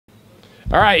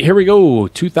All right, here we go.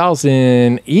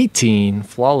 2018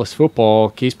 Flawless Football,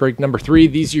 case break number 3.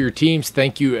 These are your teams.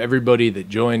 Thank you, everybody that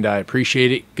joined. I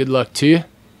appreciate it. Good luck to you.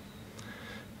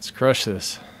 Let's crush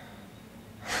this.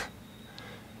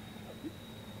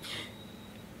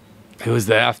 It was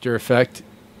the after effect,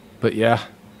 but yeah.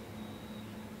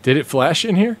 Did it flash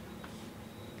in here?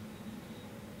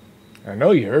 I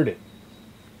know you heard it.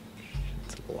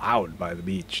 It's loud by the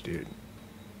beach, dude.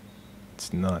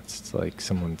 It's nuts. It's like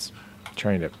someone's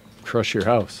trying to crush your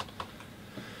house.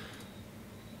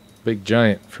 Big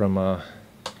Giant from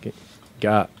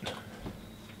Got.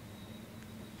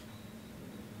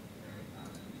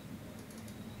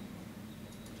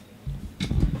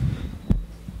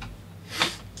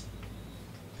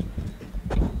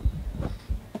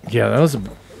 Yeah, that was a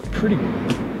pretty...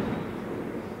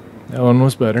 That one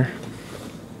was better.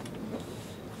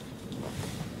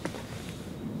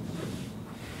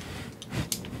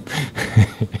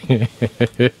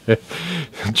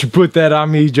 Don't you put that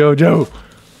on me, JoJo.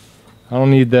 I don't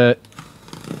need that.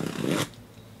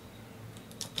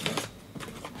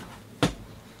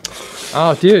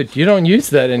 Oh, dude, you don't use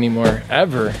that anymore,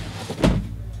 ever.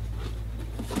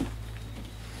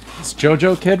 Is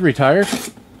JoJo kid retired?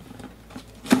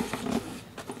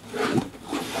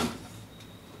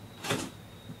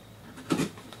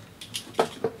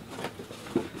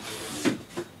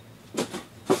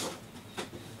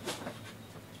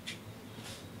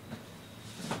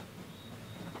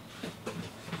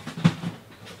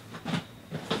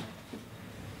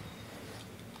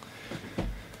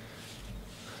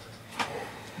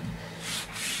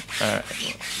 All right.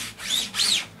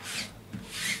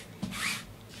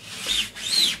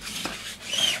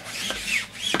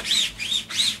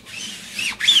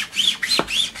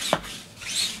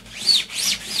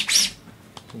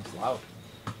 It's loud.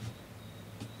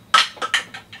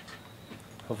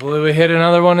 Hopefully we hit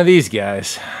another one of these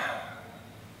guys.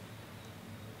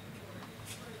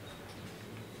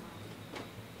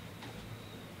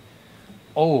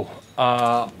 Oh,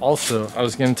 also, I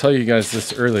was going to tell you guys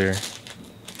this earlier.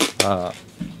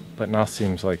 But now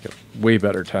seems like a way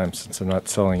better time since I'm not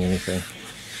selling anything.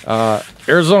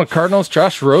 Arizona Cardinals,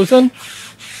 Josh Rosen.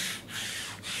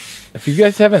 If you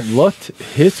guys haven't looked,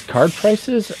 his card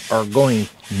prices are going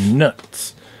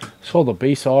nuts. Sold a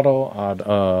base auto out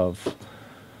of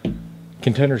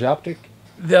Contenders Optic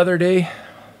the other day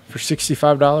for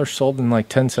 $65. Sold in like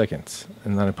 10 seconds.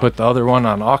 And then I put the other one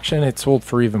on auction. It sold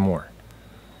for even more.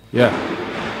 Yeah.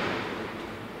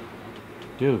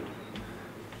 Dude.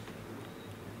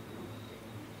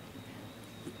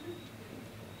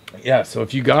 Yeah, so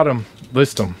if you got them,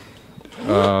 list them.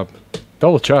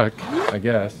 Double check, I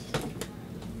guess.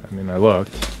 I mean, I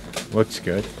looked. Looks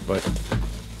good, but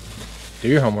do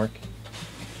your homework.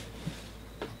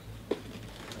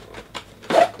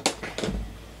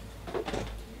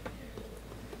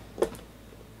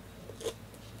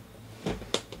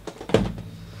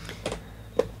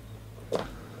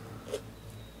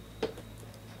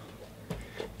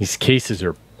 These cases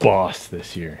are boss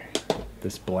this year.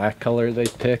 This black color they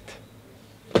picked.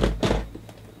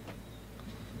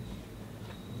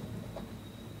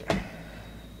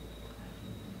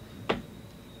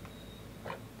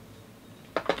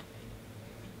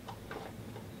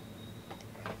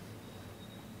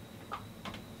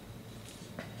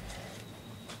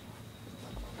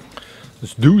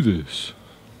 Let's do this.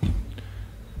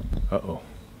 Uh-oh.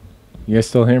 You guys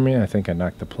still hear me? I think I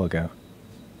knocked the plug out.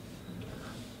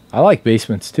 I like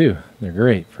basements too. They're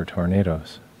great for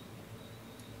tornadoes.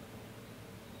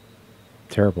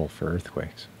 Terrible for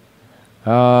earthquakes.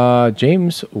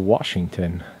 James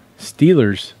Washington.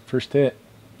 Steelers. First hit.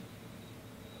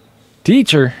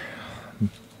 Teacher.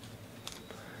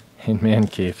 And man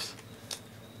caves.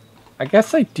 I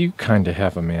guess I do kind of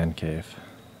have a man cave.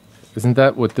 Isn't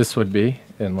that what this would be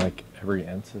in like every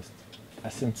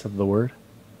essence of the word?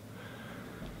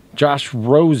 Josh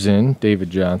Rosen. David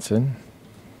Johnson.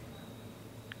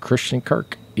 Christian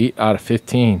Kirk, 8 out of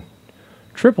 15.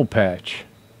 Triple patch.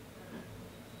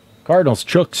 Cardinals,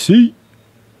 Chuck C.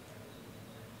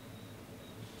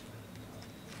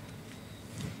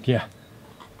 Yeah.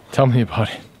 Tell me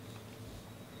about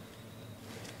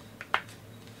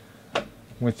it.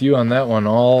 With you on that one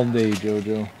all day,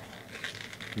 JoJo.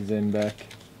 Zen back.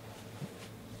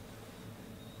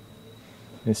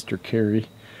 Mr. Carey.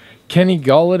 Kenny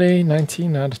Galladay,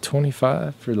 19 out of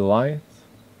 25 for the Lions.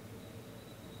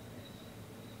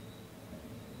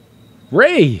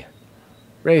 Ray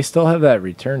still have that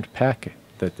returned packet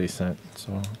that they sent,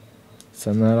 so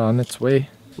send that on its way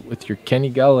with your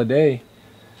Kenny Galladay.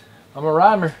 I'm a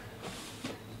rhymer.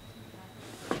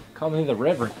 Call me the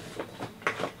Reverend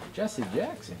Jesse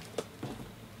Jackson.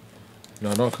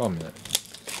 No, don't call me that.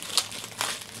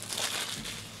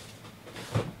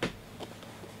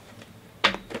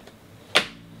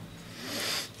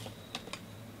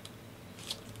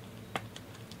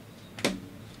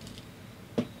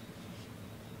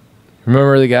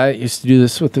 Remember the guy that used to do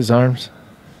this with his arms?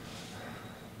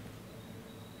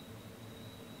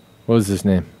 What was his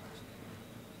name?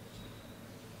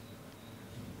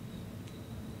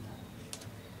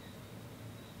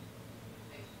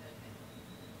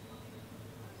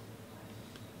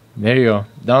 There you go.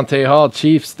 Dante Hall,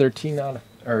 Chiefs, 3 out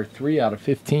of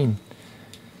 15.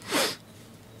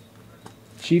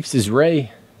 Chiefs is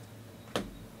Ray.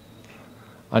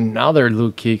 Another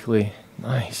Luke Kuechly.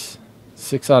 Nice.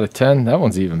 6 out of 10. That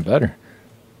one's even better.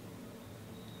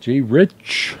 J.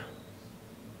 Rich.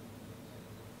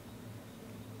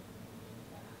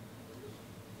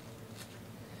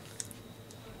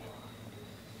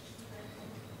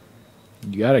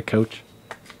 You got it, coach.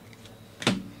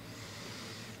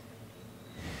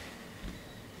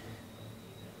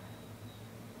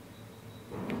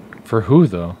 For who,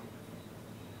 though?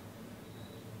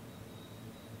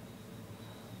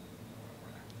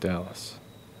 Dallas.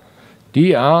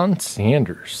 Deion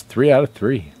Sanders, 3 out of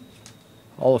 3.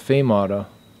 Hall of Fame auto.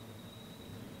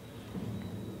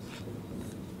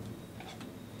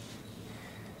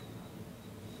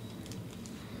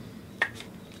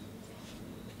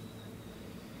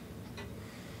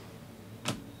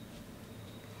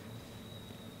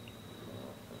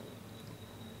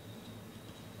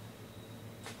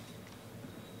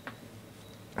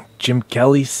 Jim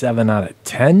Kelly, 7 out of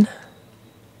 10.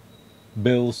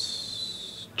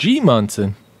 Bills. G.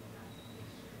 Munson.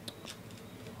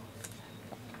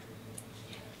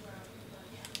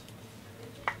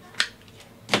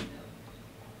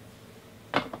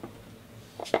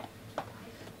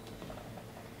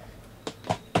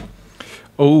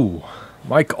 Oh,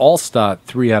 Mike Allstott,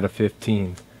 3 out of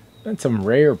 15. And some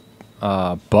rare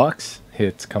Bucks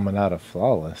hits coming out of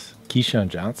Flawless. Keyshawn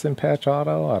Johnson patch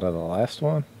auto out of the last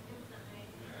one.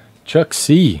 Chuck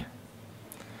C.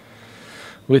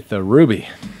 with the ruby.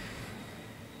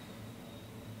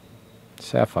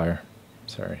 Sapphire.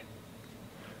 Sorry.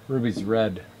 Ruby's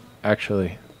red.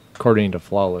 Actually, according to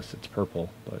Flawless, it's purple.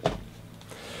 But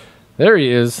there he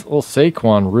is. Little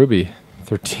Saquon Ruby.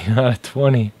 13 out of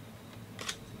 20.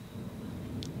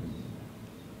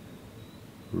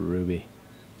 Ruby.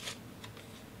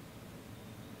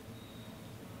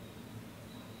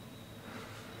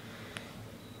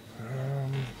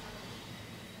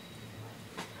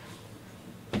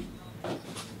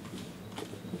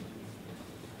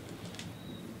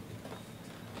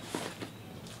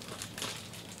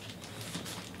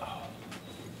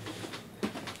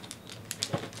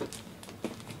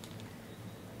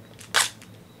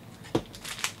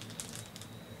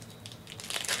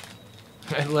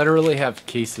 I literally have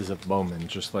cases of Bowman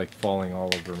just like falling all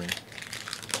over me.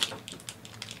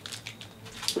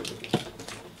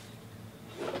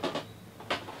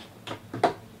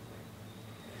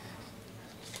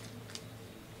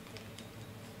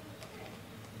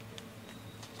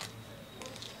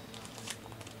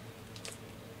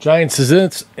 Giants is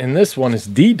it, and this one is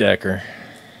D Decker.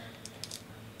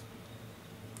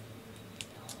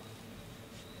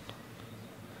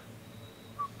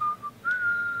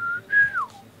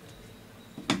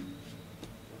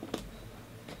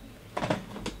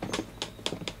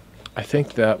 I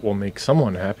think that will make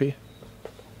someone happy.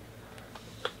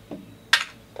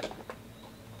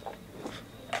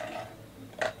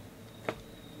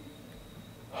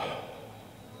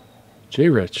 J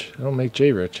Rich. That'll make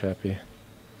J Rich happy.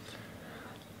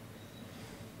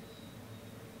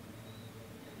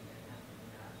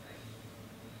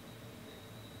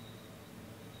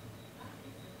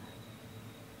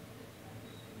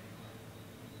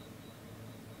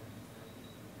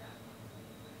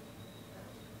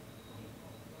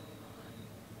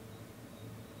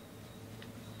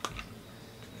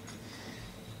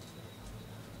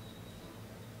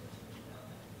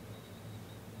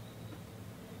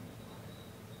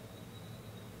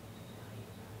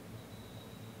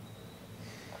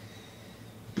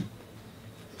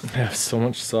 I have so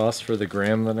much sauce for the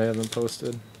gram that I haven't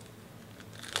posted.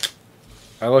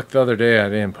 I looked the other day, I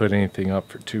didn't put anything up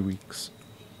for 2 weeks.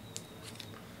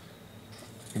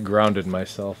 I grounded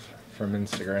myself from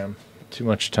Instagram. Too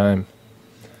much time.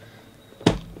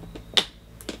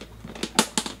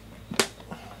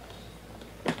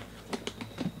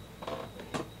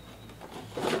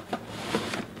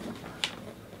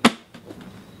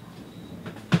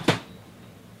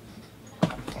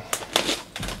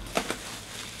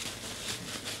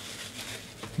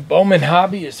 Bowman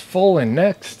Hobby is full, and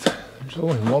next There's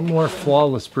only one more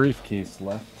flawless briefcase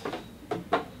left.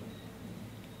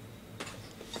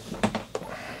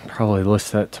 Probably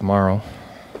list that tomorrow.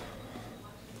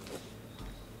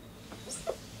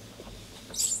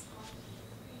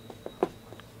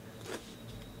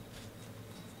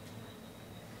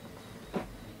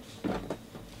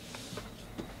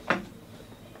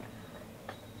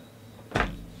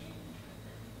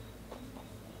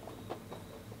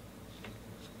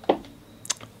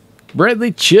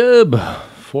 Bradley Chubb,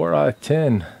 4 out of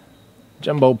 10.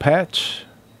 Jumbo patch.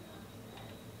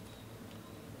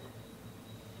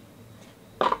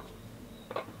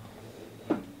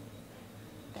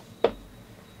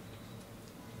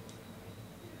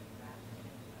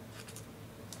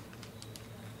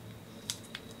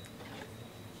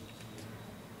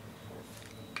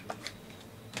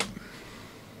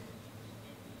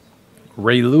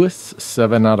 Ray Lewis,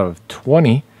 7 out of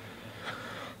 20.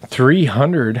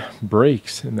 300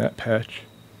 breaks in that patch.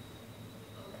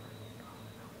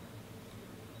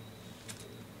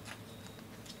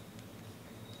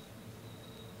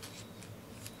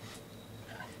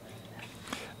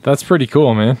 That's pretty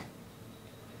cool, man.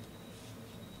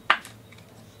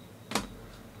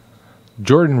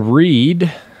 Jordan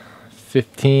Reed,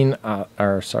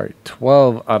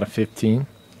 12 out of 15.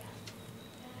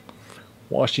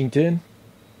 Washington,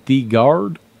 the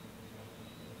guard.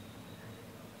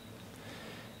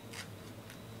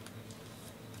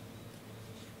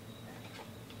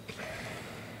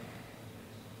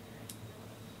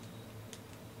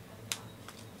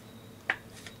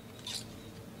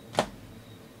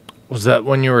 Was that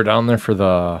when you were down there for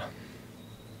the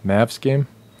Mavs game?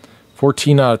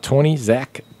 14 out of 20.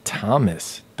 Zach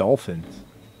Thomas, Dolphins.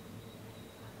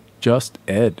 Just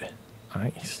Ed.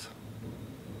 Nice.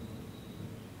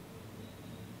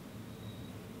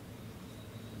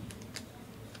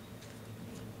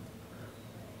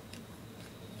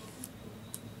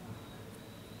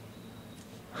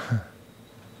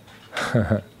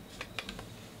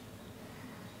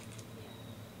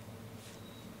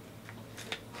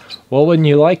 Well, when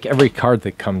you like every card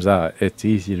that comes out, it's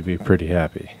easy to be pretty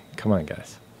happy. Come on,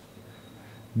 guys.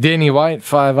 Danny White,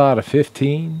 5 out of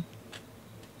 15.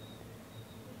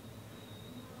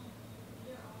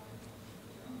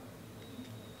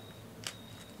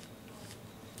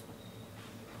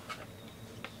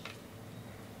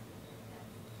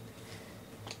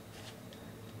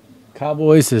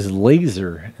 Cowboys is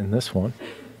laser in this one.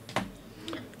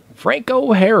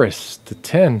 Franco Harris to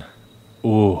 10.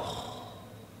 Ooh.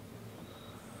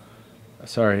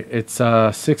 Sorry, it's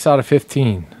 6 out of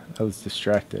 15. I was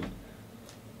distracted.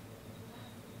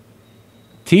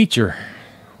 Teacher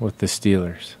with the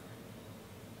Steelers.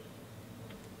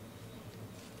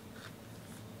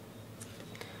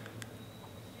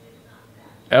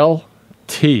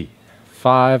 LT,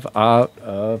 5 out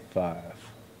of 5.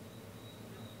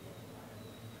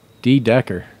 D.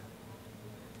 Decker.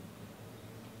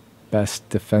 Best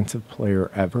defensive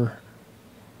player ever.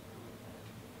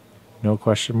 No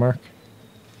question mark.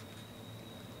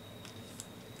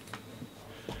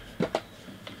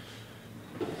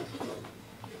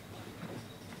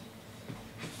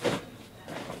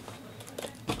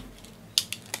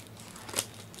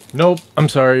 Nope, I'm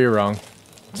sorry, you're wrong.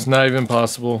 It's not even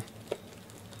possible.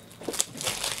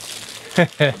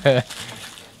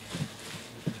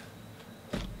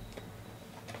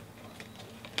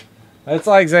 That's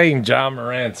like saying John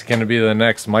Morant's going to be the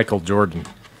next Michael Jordan.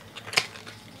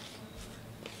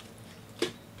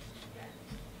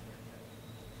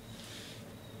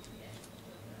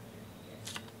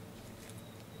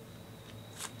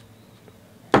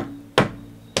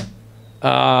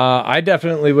 I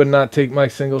definitely would not take Mike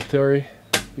Singletary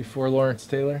before Lawrence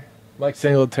Taylor. Mike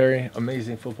Singletary,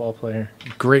 amazing football player,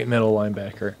 great middle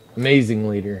linebacker, amazing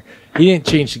leader. He didn't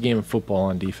change the game of football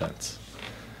on defense.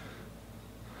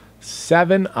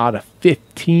 7 out of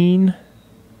 15.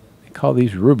 They call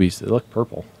these rubies. They look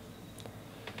purple.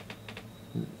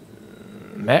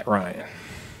 Matt Ryan,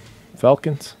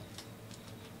 Falcons.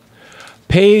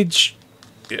 Page,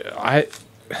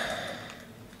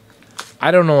 I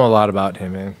don't know a lot about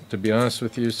him, man, to be honest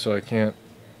with you, so I can't.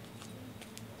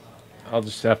 I'll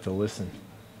just have to listen.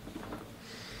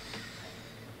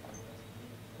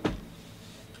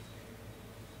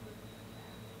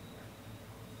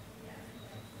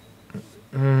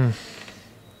 Mm.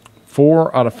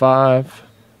 4 out of 5.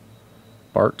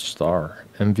 Bart Starr,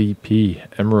 MVP,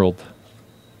 Emerald.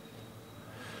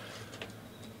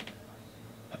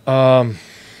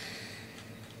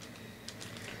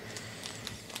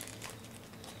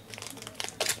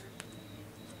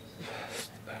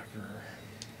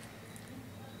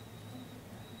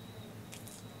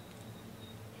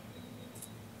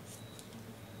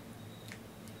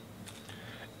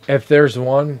 If there's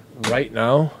one right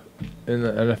now in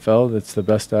the NFL that's the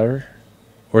best ever,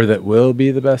 or that will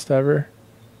be the best ever,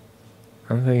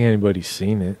 I don't think anybody's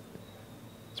seen it.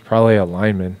 It's probably a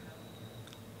lineman.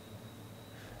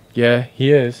 Yeah,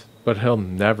 he is, but he'll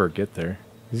never get there.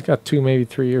 He's got 2, maybe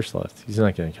 3 years left. He's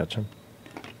not going to catch him.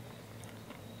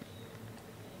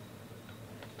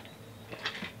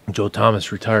 Joe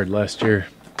Thomas retired last year.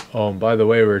 Oh, and by the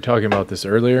way, we were talking about this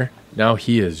earlier. Now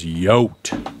he is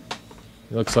yoked.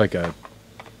 He looks like a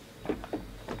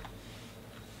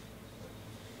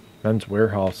Men's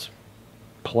Warehouse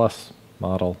Plus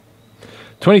model.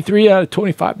 23 out of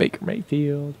 25, Baker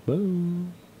Mayfield.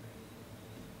 Boom.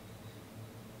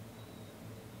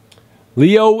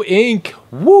 Leo Inc.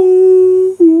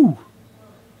 Woo!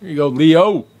 Here you go,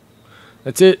 Leo.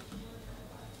 That's it.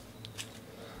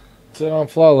 That's it on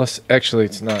Flawless. Actually,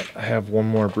 it's not. I have one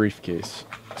more briefcase.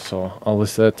 So I'll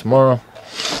list that tomorrow.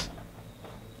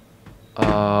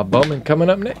 Bowman coming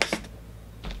up next.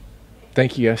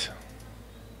 Thank you, guys.